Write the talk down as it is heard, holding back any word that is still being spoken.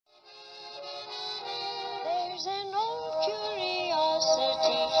There's an old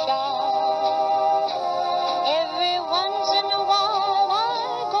curiosity shop. Every once in a while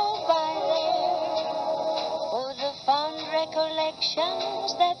I go by there for the fond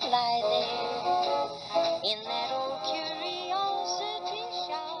recollections that lie there in that old curiosity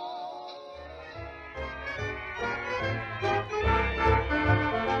shop.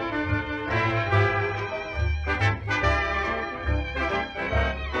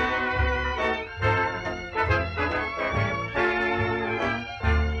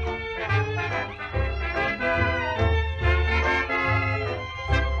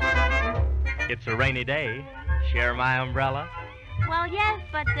 It's a rainy day. Share my umbrella? Well, yes,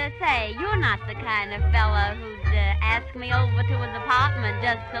 but say, you're not the kind of fella who'd ask me over to his apartment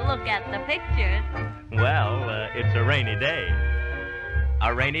just to look at the pictures. Well, it's a rainy day.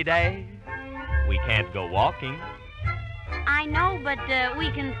 A rainy day? We can't go walking. I know, but we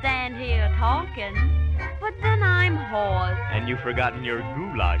can stand here talking. But then I'm hoarse. And you've forgotten your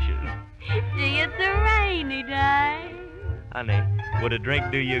goulashes. See, it's a rainy day. Honey, would a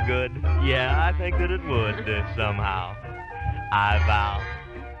drink do you good? Yeah, I think that it would, somehow. I vow.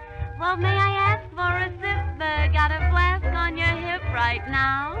 Well, may I ask for a sip? Got a flask on your hip right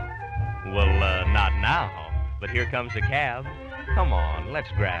now? Well, not now. But here comes a cab. Come on, let's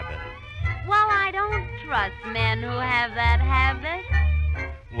grab it. Well, I don't trust men who have that habit.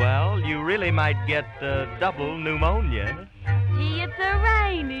 Well, you really might get double pneumonia. Gee, it's a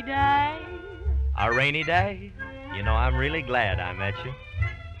rainy day. A rainy day? You know, I'm really glad I met you.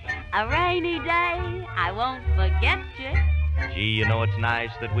 A rainy day, I won't forget you. Gee, you know, it's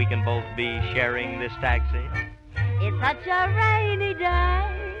nice that we can both be sharing this taxi. It's such a rainy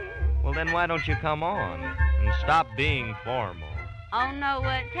day. Well, then why don't you come on and stop being formal? Oh, no,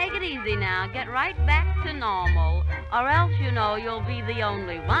 take it easy now. Get right back to normal. Or else, you know, you'll be the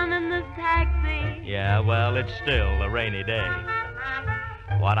only one in this taxi. Yeah, well, it's still a rainy day.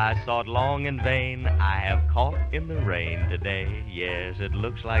 What I sought long in vain, I have caught in the rain today. Yes, it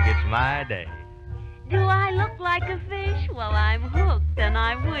looks like it's my day. Do I look like a fish? Well, I'm hooked and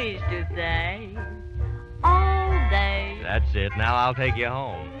I wish to say all day. That's it. Now I'll take you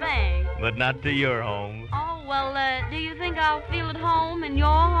home. Thanks. But not to your home. Oh, well, do you think I'll feel at home in your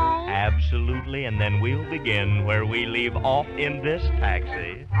home? Absolutely, and then we'll begin where we leave off in this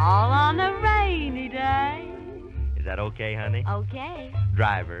taxi. All on a rainy day. Is that okay, honey? Okay.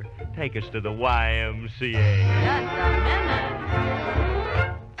 Driver, take us to the YMCA. Just a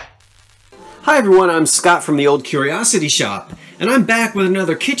minute. Hi everyone, I'm Scott from the Old Curiosity Shop, and I'm back with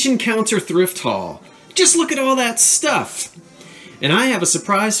another kitchen counter thrift haul. Just look at all that stuff! And I have a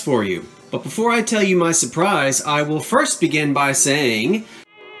surprise for you. But before I tell you my surprise, I will first begin by saying...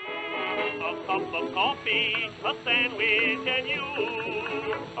 A cup of coffee, a sandwich, and you,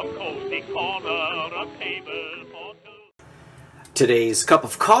 a cozy corner, a table for two. Today's cup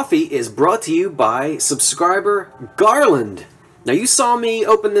of coffee is brought to you by subscriber Garland. Now you saw me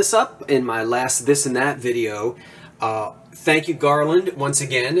open this up in my last This and That video. Thank you, Garland, once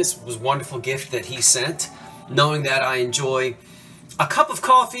again. This was a wonderful gift that he sent, knowing that I enjoy a cup of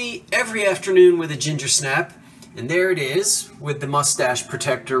coffee every afternoon with a ginger snap. And there it is, with the mustache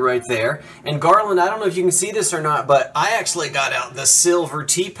protector right there. And Garland, I don't know if you can see this or not, but I actually got out the silver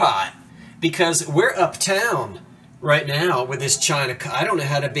teapot because we're uptown right now with this China cup. I don't know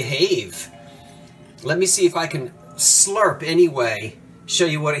how to behave. Let me see if I can slurp anyway. Show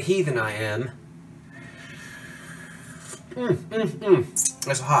you what a heathen I am.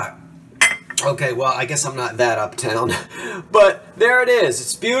 That's hot. Okay, well, I guess I'm not that uptown. But there it is.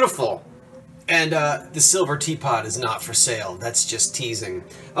 It's beautiful. And the silver teapot is not for sale. That's just teasing.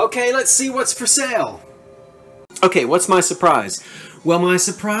 Okay, let's see what's for sale. Okay, what's my surprise? Well, my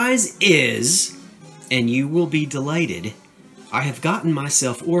surprise is, and you will be delighted, I have gotten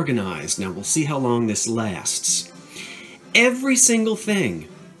myself organized. Now, we'll see how long this lasts. Every single thing,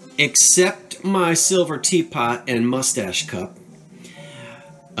 except my silver teapot and mustache cup,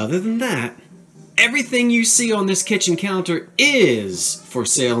 other than that, everything you see on this kitchen counter is for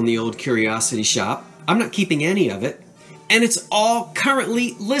sale in the Old Curiosity Shop. I'm not keeping any of it. And it's all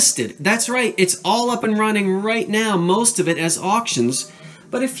currently listed. That's right, it's all up and running right now, most of it as auctions,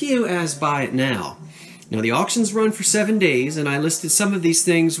 but a few as buy it now. Now the auctions run for 7 days, and I listed some of these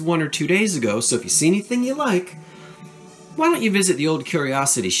things 1 or 2 days ago, so if you see anything you like, why don't you visit the Old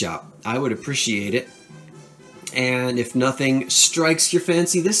Curiosity Shop? I would appreciate it. And if nothing strikes your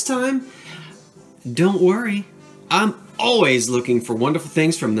fancy this time, don't worry. I'm always looking for wonderful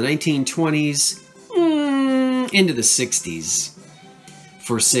things from the 1920s into the 60s.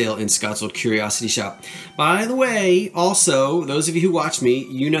 for sale in Scottswold Curiosity Shop. By the way, also, those of you who watch me,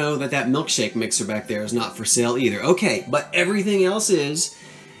 you know that that milkshake mixer back there is not for sale either. Okay, but everything else is,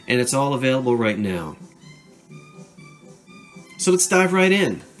 and it's all available right now. So let's dive right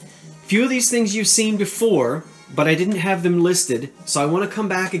in. A few of these things you've seen before, but I didn't have them listed, so I want to come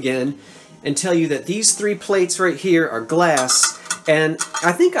back again and tell you that these 3 plates right here are glass, and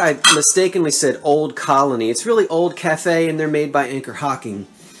I think I mistakenly said Old Colony. It's really Old Cafe, and they're made by Anchor Hocking.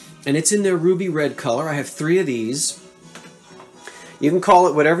 And it's in their ruby red color. I have 3 of these. You can call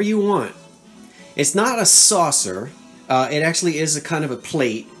it whatever you want. It's not a saucer. It actually is a kind of a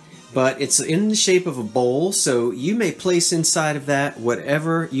plate, but it's in the shape of a bowl, so you may place inside of that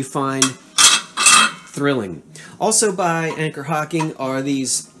whatever you find thrilling. Also by Anchor Hocking are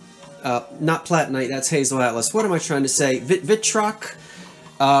these not platinite, that's hazel atlas. What am I trying to say? Vitrock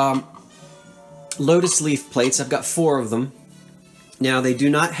lotus leaf plates. I've got 4 of them. Now, they do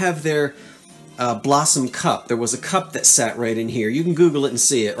not have their blossom cup. There was a cup that sat right in here. You can Google it and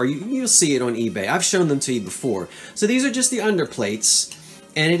see it, or you'll see it on eBay. I've shown them to you before. So these are just the underplates,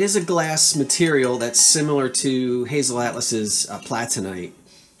 and it is a glass material that's similar to hazel atlas's platinite.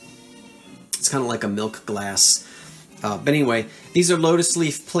 It's kind of like a milk glass. But anyway, these are lotus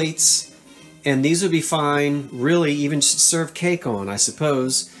leaf plates, and these would be fine, really, even serve cake on, I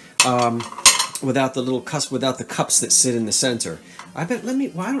suppose, without the little cups, without the cups that sit in the center. I bet. Well,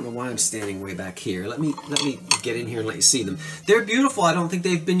 I don't know why I'm standing way back here. Let me get in here and let you see them. They're beautiful. I don't think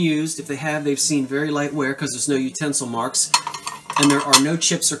they've been used. If they have, they've seen very light wear because there's no utensil marks, and there are no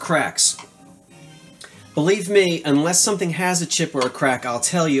chips or cracks. Believe me, unless something has a chip or a crack, I'll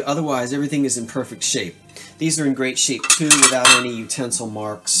tell you. Otherwise, everything is in perfect shape. These are in great shape, too, without any utensil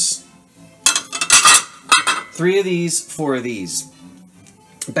marks. 3 of these, 4 of these.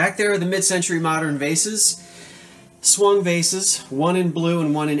 Back there are the mid-century modern vases. Swung vases, 1 in blue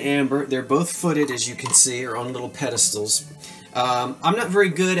and 1 in amber. They're both footed, as you can see, or on little pedestals. I'm not very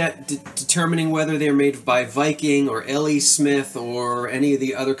good at determining whether they're made by Viking or L.E. Smith or any of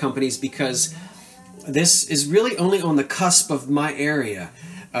the other companies, because this is really only on the cusp of my area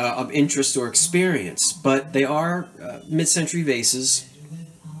of interest or experience, but they are mid-century vases,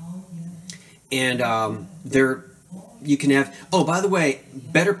 and you can have, oh, by the way,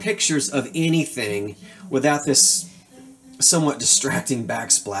 better pictures of anything without this somewhat distracting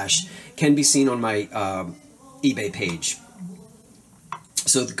backsplash can be seen on my eBay page.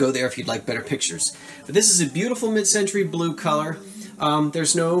 So go there if you'd like better pictures. But this is a beautiful mid-century blue color.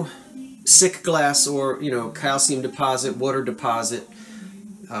 There's no sick glass or, calcium deposit, water deposit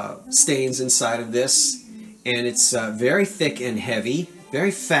stains inside of this, and it's very thick and heavy,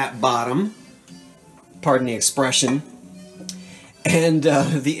 very fat bottom, pardon the expression, and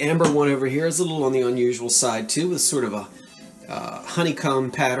the amber one over here is a little on the unusual side too, with sort of a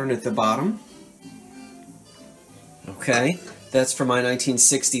honeycomb pattern at the bottom. Okay, that's for my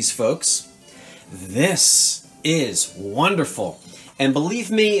 1960s folks. This is wonderful, and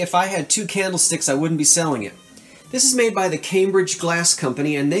believe me, if I had 2 candlesticks I wouldn't be selling it. This is made by the Cambridge Glass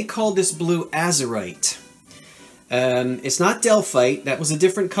Company, and they called this blue azurite. It's not Delphite. That was a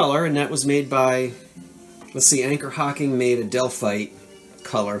different color, and that was made by, let's see, Anchor Hocking made a Delphite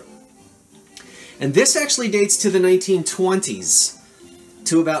color. And this actually dates to the 1920s,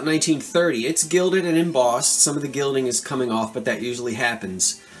 to about 1930. It's gilded and embossed. Some of the gilding is coming off, but that usually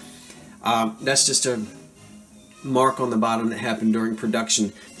happens. That's just a mark on the bottom that happened during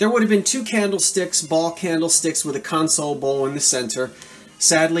production. There would have been 2 candlesticks, ball candlesticks with a console bowl in the center.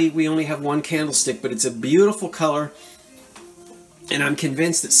 Sadly, we only have 1 candlestick, but it's a beautiful color, and I'm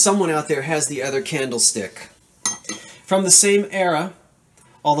convinced that someone out there has the other candlestick. From the same era,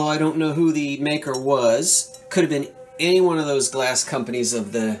 although I don't know who the maker was, could have been any one of those glass companies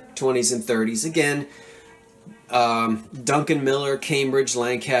of the 20s and 30s. Again, Duncan Miller, Cambridge,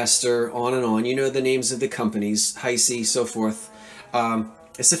 Lancaster, on and on. You know the names of the companies, Heisey, so forth.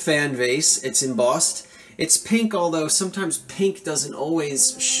 It's a fan vase. It's embossed. It's pink, although sometimes pink doesn't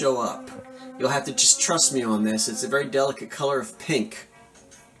always show up. You'll have to just trust me on this. It's a very delicate color of pink.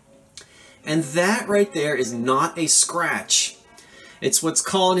 And that right there is not a scratch. It's what's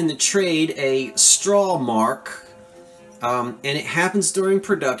called in the trade a straw mark. And it happens during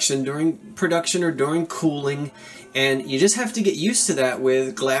production or during cooling, and you just have to get used to that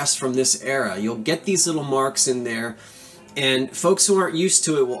with glass from this era. You'll get these little marks in there, and folks who aren't used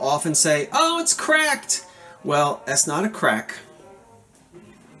to it will often say, "Oh, it's cracked." Well, that's not a crack.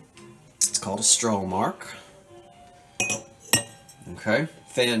 It's called a straw mark. Okay,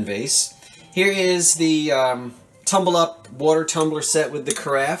 fan vase. Here is the tumble-up water tumbler set with the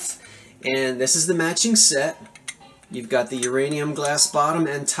carafe, and this is the matching set. You've got the uranium glass bottom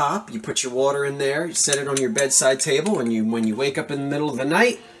and top. You put your water in there, you set it on your bedside table, and when you wake up in the middle of the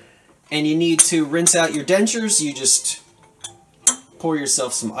night and you need to rinse out your dentures, you just pour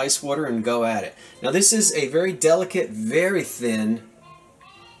yourself some ice water and go at it. Now this is a very delicate, very thin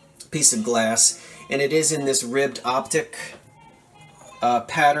piece of glass, and it is in this ribbed optic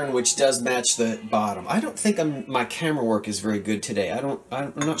pattern, which does match the bottom. I don't think my camera work is very good today. I'm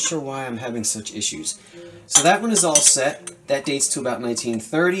not sure why I'm having such issues. So that one is all set. That dates to about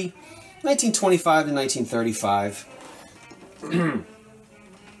 1930, 1925 to 1935.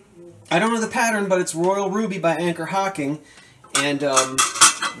 I don't know the pattern, but it's Royal Ruby by Anchor Hocking. And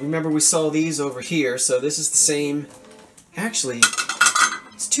remember we saw these over here, so this is the same. Actually,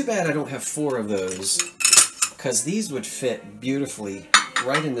 it's too bad I don't have 4 of those, because these would fit beautifully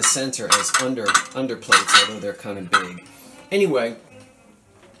right in the center as underplates, although they're kind of big. Anyway,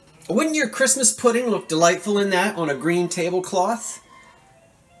 wouldn't your Christmas pudding look delightful in that on a green tablecloth?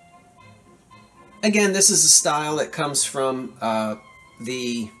 Again, this is a style that comes from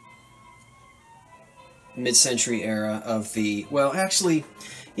the mid-century era of the, well, actually,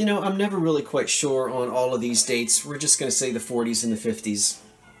 you know, I'm never really quite sure on all of these dates. We're just going to say the 40s and the 50s.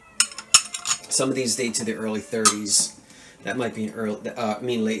 Some of these date to the early 30s. That might be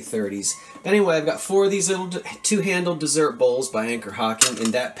late 30s. Anyway, I've got 4 of these little two-handled dessert bowls by Anchor Hocking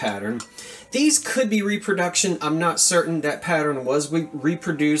in that pattern. These could be reproduction. I'm not certain. That pattern was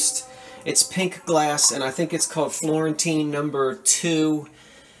reproduced. It's pink glass, and I think it's called Florentine number 2.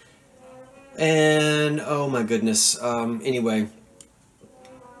 And, oh my goodness, anyway.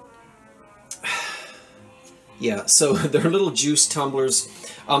 Yeah, so they're little juice tumblers.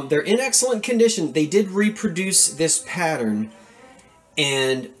 They're in excellent condition. They did reproduce this pattern,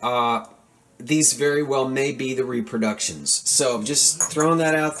 and these very well may be the reproductions. So just throwing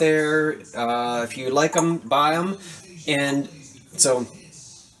that out there. If you like them, buy them. And so,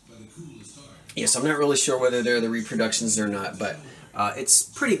 yes, I'm not really sure whether they're the reproductions or not, but it's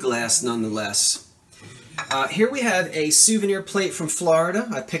pretty glass nonetheless. Here we have a souvenir plate from Florida.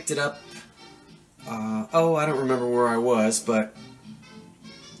 I picked it up. Oh, I don't remember where I was, but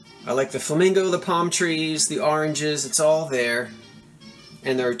I like the flamingo, the palm trees, the oranges. It's all there.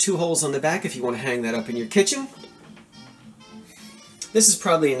 And there are 2 holes on the back if you want to hang that up in your kitchen. This is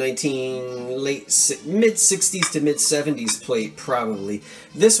probably a mid-60s to mid-70s plate, probably.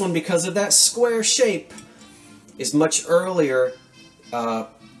 This one, because of that square shape, is much earlier.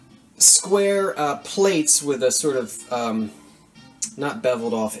 Square plates with a sort of, not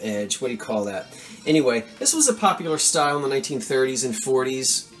beveled off edge. What do you call that? Anyway, this was a popular style in the 1930s and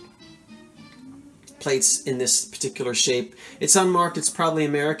 40s. Plates in this particular shape. It's unmarked, it's probably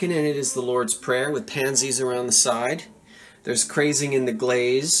American, and it is the Lord's Prayer with pansies around the side. There's crazing in the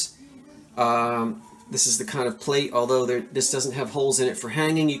glaze. This is the kind of plate, although this doesn't have holes in it for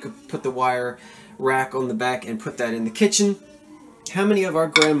hanging. You could put the wire rack on the back and put that in the kitchen. How many of our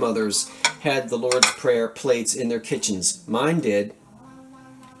grandmothers had the Lord's Prayer plates in their kitchens? Mine did.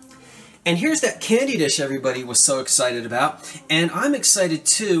 And here's that candy dish everybody was so excited about. And I'm excited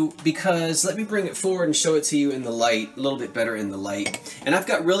too, because let me bring it forward and show it to you in the light, a little bit better in the light. And I've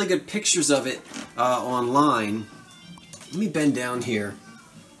got really good pictures of it online. Let me bend down here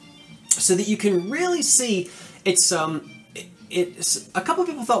so that you can really see. It's a couple of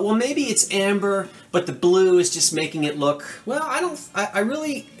people thought, well, maybe it's amber, but the blue is just making it look, well,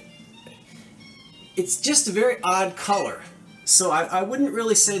 it's just a very odd color. So I wouldn't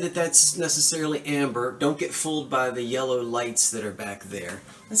really say that that's necessarily amber. Don't get fooled by the yellow lights that are back there.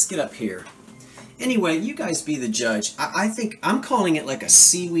 Let's get up here. Anyway, you guys be the judge. I think I'm calling it like a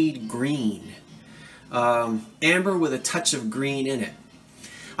seaweed green. Amber with a touch of green in it.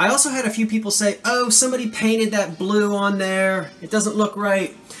 I also had a few people say, oh, somebody painted that blue on there. It doesn't look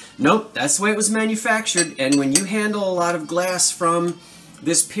right. Nope, that's the way it was manufactured. And when you handle a lot of glass from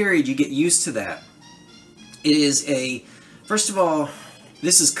this period, you get used to that. It is a... First of all,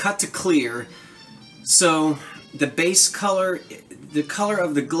 this is cut to clear, so the base color, the color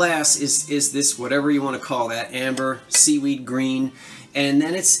of the glass is this, whatever you want to call that, amber, seaweed green, and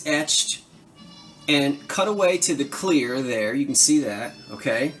then it's etched and cut away to the clear there. You can see that,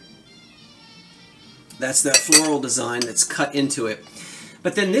 okay? That's that floral design that's cut into it.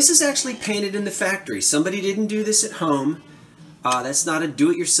 But then this is actually painted in the factory. Somebody didn't do this at home. That's not a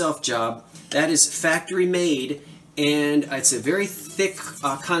do-it-yourself job. That is factory made. And it's a very thick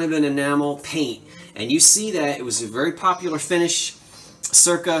kind of an enamel paint. And you see that it was a very popular finish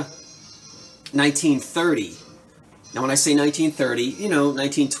circa 1930. Now when I say 1930, you know,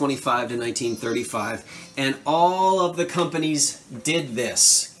 1925 to 1935. And all of the companies did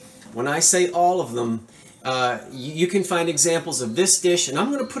this. When I say all of them, You can find examples of this dish, and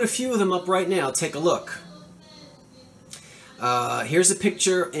I'm going to put a few of them up right now. Take a look. Here's a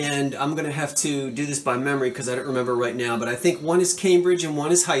picture, and I'm going to have to do this by memory because I don't remember right now, but I think one is Cambridge and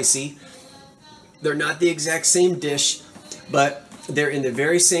one is Heisey. They're not the exact same dish, but they're in the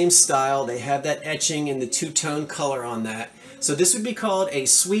very same style. They have that etching and the two-tone color on that. So this would be called a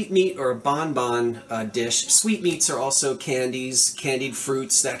sweetmeat or a bonbon dish. Sweetmeats are also candies, candied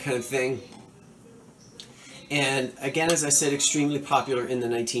fruits, that kind of thing. And again, as I said, extremely popular in the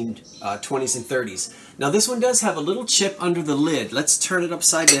 1920s and 30s. Now this one does have a little chip under the lid. Let's turn it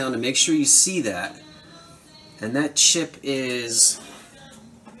upside down to make sure you see that. And that chip is...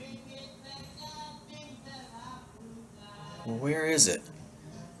 Where is it?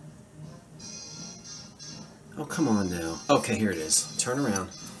 Oh, come on now. Okay, here it is. Turn around.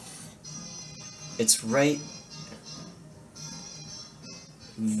 It's right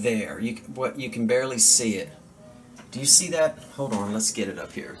there. You can barely see it. Do you see that? Hold on, let's get it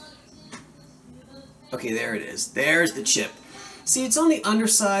up here. Okay, there it is. There's the chip. See, it's on the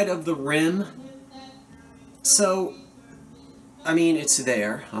underside of the rim. So, I mean, it's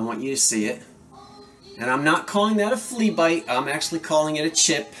there. I want you to see it. And I'm not calling that a flea bite. I'm actually calling it a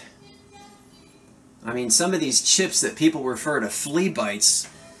chip. I mean, some of these chips that people refer to flea bites,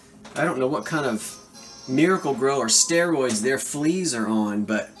 I don't know what kind of Miracle Grow or steroids their fleas are on,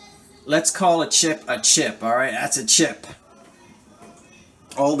 but let's call a chip, all right? That's a chip.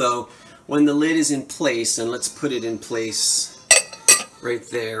 Although, when the lid is in place, and let's put it in place right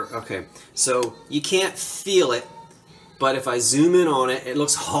there. Okay, so you can't feel it, but if I zoom in on it, it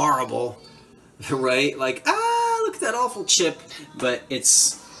looks horrible, right? Like, look at that awful chip, but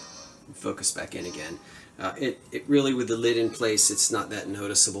it's... Focus back in again. It really, with the lid in place, it's not that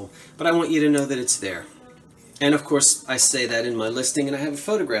noticeable. But I want you to know that it's there. And of course, I say that in my listing, and I have a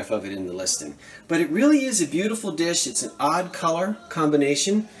photograph of it in the listing. But it really is a beautiful dish. It's an odd color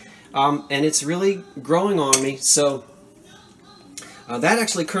combination, and it's really growing on me. So that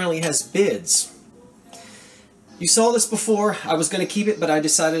actually currently has bids. You saw this before. I was going to keep it, but I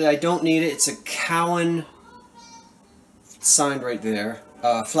decided I don't need it. It's a Cowan, signed right there.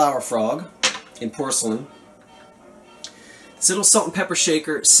 Flower frog in porcelain. This little salt and pepper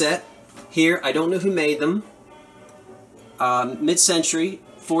shaker set here. I don't know who made them. Mid-century,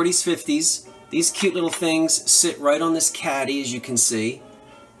 40s, 50s. These cute little things sit right on this caddy, as you can see.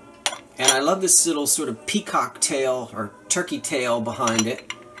 And I love this little sort of peacock tail or turkey tail behind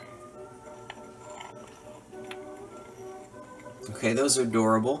it. Okay, those are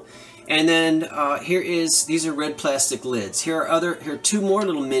adorable. And then these are red plastic lids. Here are two more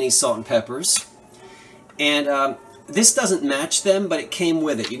little mini salt and peppers. And this doesn't match them, but it came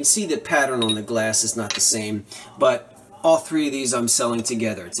with it. You can see the pattern on the glass is not the same, but all three of these I'm selling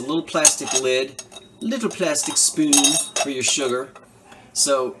together. It's a little plastic lid, little plastic spoon for your sugar.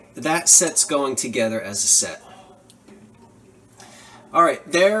 So that set's going together as a set.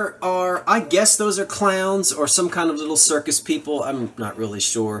 Alright, there are, I guess those are clowns or some kind of little circus people. I'm not really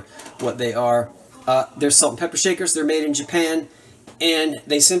sure what they are. They're salt and pepper shakers. They're made in Japan. And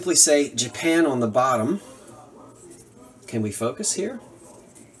they simply say Japan on the bottom. Can we focus here?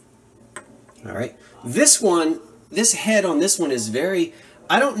 Alright. This head on this one is very...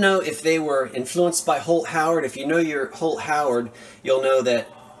 I don't know if they were influenced by Holt Howard. If you know your Holt Howard, you'll know that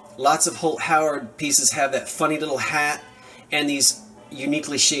lots of Holt Howard pieces have that funny little hat and these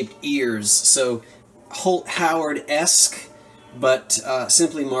uniquely shaped ears. So Holt Howard-esque, but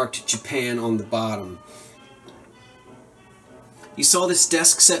simply marked Japan on the bottom. You saw this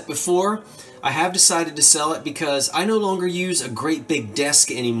desk set before. I have decided to sell it because I no longer use a great big desk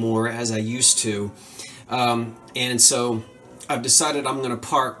anymore as I used to. And so I've decided I'm going to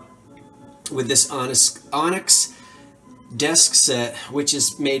part with this Onyx desk set, which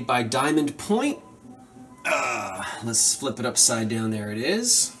is made by Diamond Point. Let's flip it upside down. There it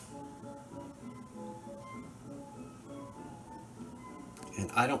is. And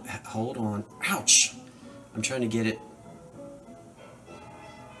I don't... Hold on. Ouch! I'm trying to get it...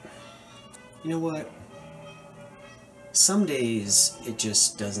 You know what? Some days it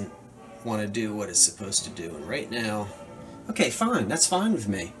just doesn't want to do what it's supposed to do. And right now... Okay, fine. That's fine with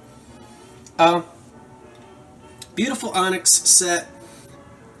me. Beautiful Onyx set.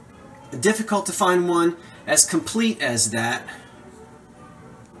 Difficult to find one as complete as that.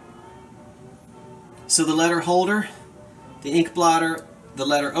 So the letter holder, the ink blotter, the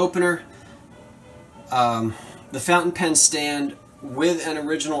letter opener, the fountain pen stand with an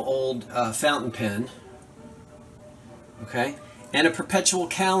original old fountain pen, okay, and a perpetual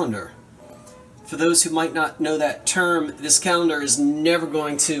calendar. For those who might not know that term, this calendar is never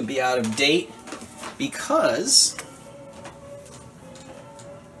going to be out of date. because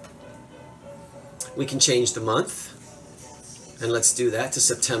we can change the month, and let's do that to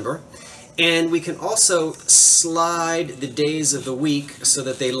September. And we can also slide the days of the week so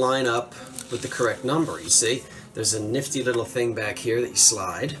that they line up with the correct number. You see, there's a nifty little thing back here that you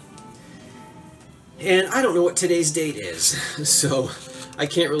slide. And I don't know what today's date is, so I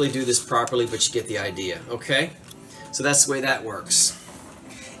can't really do this properly, but you get the idea, okay? So that's the way that works.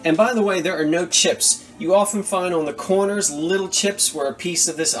 And by the way, there are no chips. You often find on the corners little chips where a piece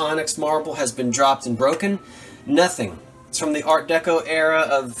of this onyx marble has been dropped and broken. Nothing. It's from the Art Deco era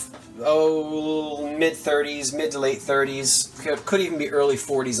of, mid-30s, mid to late 30s. Could even be early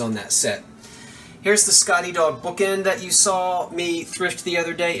 40s on that set. Here's the Scotty Dog bookend that you saw me thrift the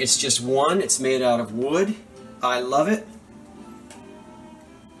other day. It's just one. It's made out of wood. I love it.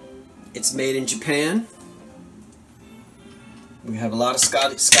 It's made in Japan. We have a lot of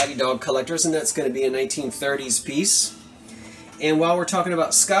Scotty Dog collectors, and that's going to be a 1930s piece. And while we're talking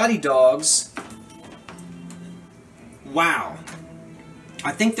about Scotty Dogs, wow.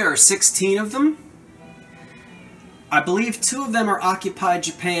 I think there are 16 of them. I believe 2 of them are occupied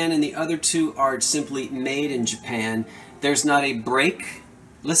Japan and the other 2 are simply made in Japan. There's not a break.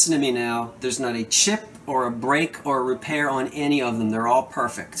 Listen to me now. There's not a chip or a break or a repair on any of them. They're all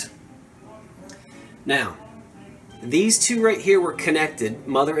perfect. Now, these 2 right here were connected.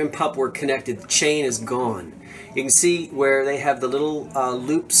 Mother and pup were connected. The chain is gone. You can see where they have the little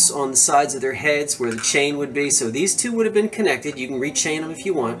loops on the sides of their heads where the chain would be. So these 2 would have been connected. You can rechain them if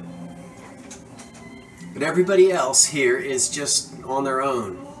you want. But everybody else here is just on their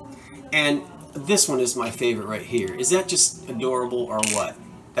own. And this one is my favorite right here. Is that just adorable or what?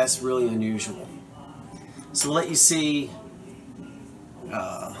 That's really unusual. So I'll let you see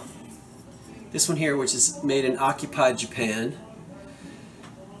this one here, which is made in occupied Japan.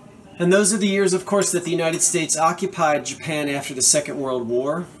 And those are the years, of course, that the United States occupied Japan after the Second World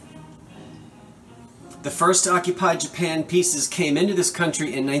War. The first occupied Japan pieces came into this country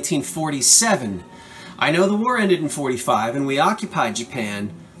in 1947. I know the war ended in 45 and we occupied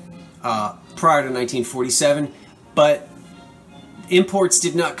Japan prior to 1947, but imports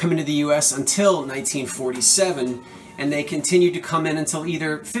did not come into the U.S. until 1947, and they continued to come in until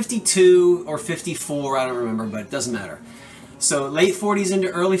either 52 or 54, I don't remember, but it doesn't matter. So late 40s into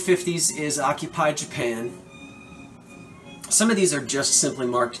early 50s is occupied Japan. Some of these are just simply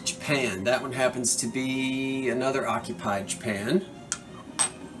marked Japan. That one happens to be another occupied Japan.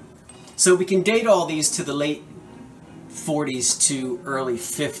 So we can date all these to the late 40s to early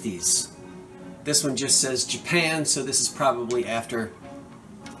 50s. This one just says Japan, so this is probably after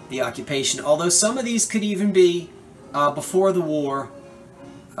the occupation. Although some of these could even be before the war,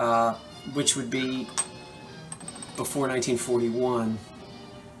 which would be before 1941.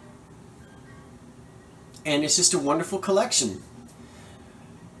 And it's just a wonderful collection.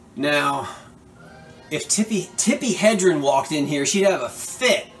 Now, if Tippi Hedren walked in here, she'd have a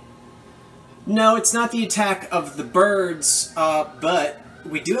fit. No, it's not the attack of the birds, but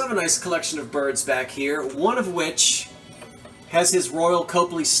we do have a nice collection of birds back here, one of which has his Royal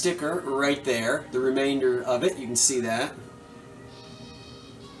Copley sticker right there. The remainder of it, you can see that.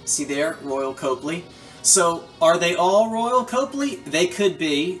 See there, Royal Copley. So, are they all Royal Copley? They could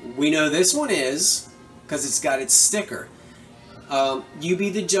be. We know this one is, because it's got its sticker. You be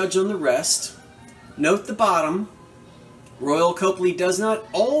the judge on the rest. Note the bottom. Royal Copley does not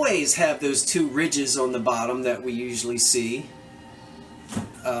always have those 2 ridges on the bottom that we usually see,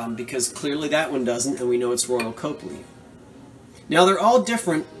 because clearly that one doesn't, and we know it's Royal Copley. Now they're all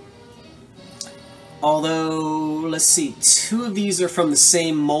different, although, let's see, 2 of these are from the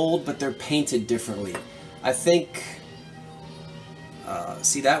same mold, but they're painted differently. I think,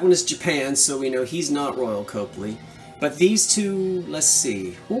 see, that one is Japan, so we know he's not Royal Copley. But these 2, let's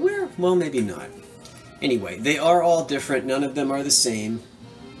see, well, maybe not. Anyway, they are all different. None of them are the same.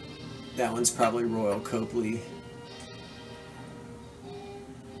 That one's probably Royal Copley.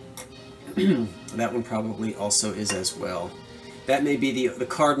 That one probably also is as well. That may be the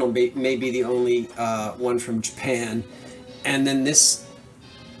Cardinal may be the only one from Japan. And then this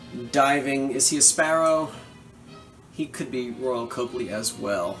diving, is he a sparrow? He could be Royal Copley as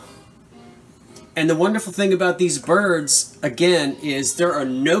well. And the wonderful thing about these birds, again, is there are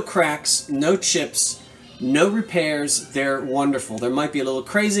no cracks, no chips, no repairs. They're wonderful. There might be a little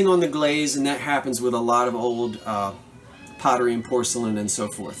crazing on the glaze, and that happens with a lot of old pottery and porcelain and so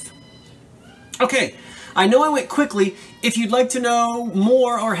forth. Okay, I know I went quickly. If you'd like to know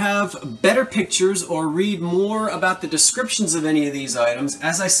more or have better pictures or read more about the descriptions of any of these items,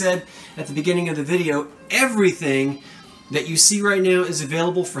 as I said at the beginning of the video, everything that you see right now is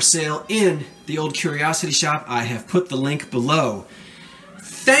available for sale in the Old Curiosity Shop. I have put the link below.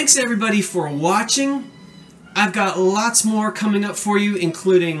 Thanks everybody for watching. I've got lots more coming up for you,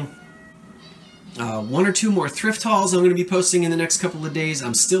 including 1 or 2 more thrift hauls I'm going to be posting in the next couple of days.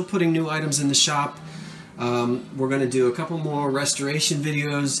 I'm still putting new items in the shop. We're going to do a couple more restoration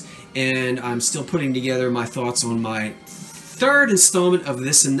videos, and I'm still putting together my thoughts on my 3rd installment of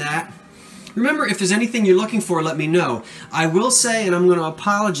This and That. Remember, if there's anything you're looking for, let me know. I will say, and I'm going to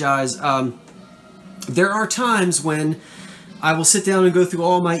apologize, there are times when I will sit down and go through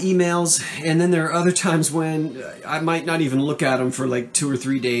all my emails, and then there are other times when I might not even look at them for like 2 or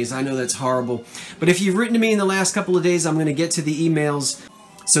 3 days. I know that's horrible. But if you've written to me in the last couple of days, I'm going to get to the emails.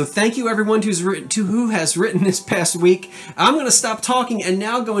 So thank you everyone who has written this past week. I'm going to stop talking and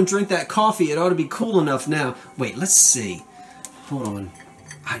now go and drink that coffee. It ought to be cool enough now. Wait, let's see. Hold on.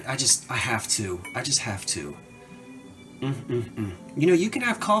 I just have to. I just have to. You know, you can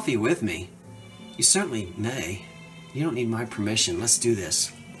have coffee with me. You certainly may. You don't need my permission. Let's do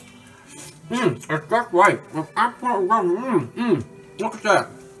this. That's right. Look at that.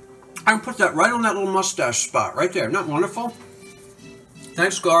 I can put that right on that little mustache spot right there. Isn't that wonderful?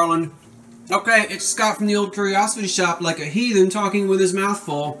 Thanks, Garland. Okay, it's Scott from the Old Curiosity Shop, like a heathen talking with his mouth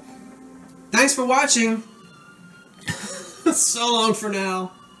full. Thanks for watching. So long for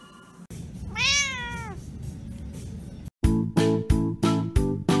now.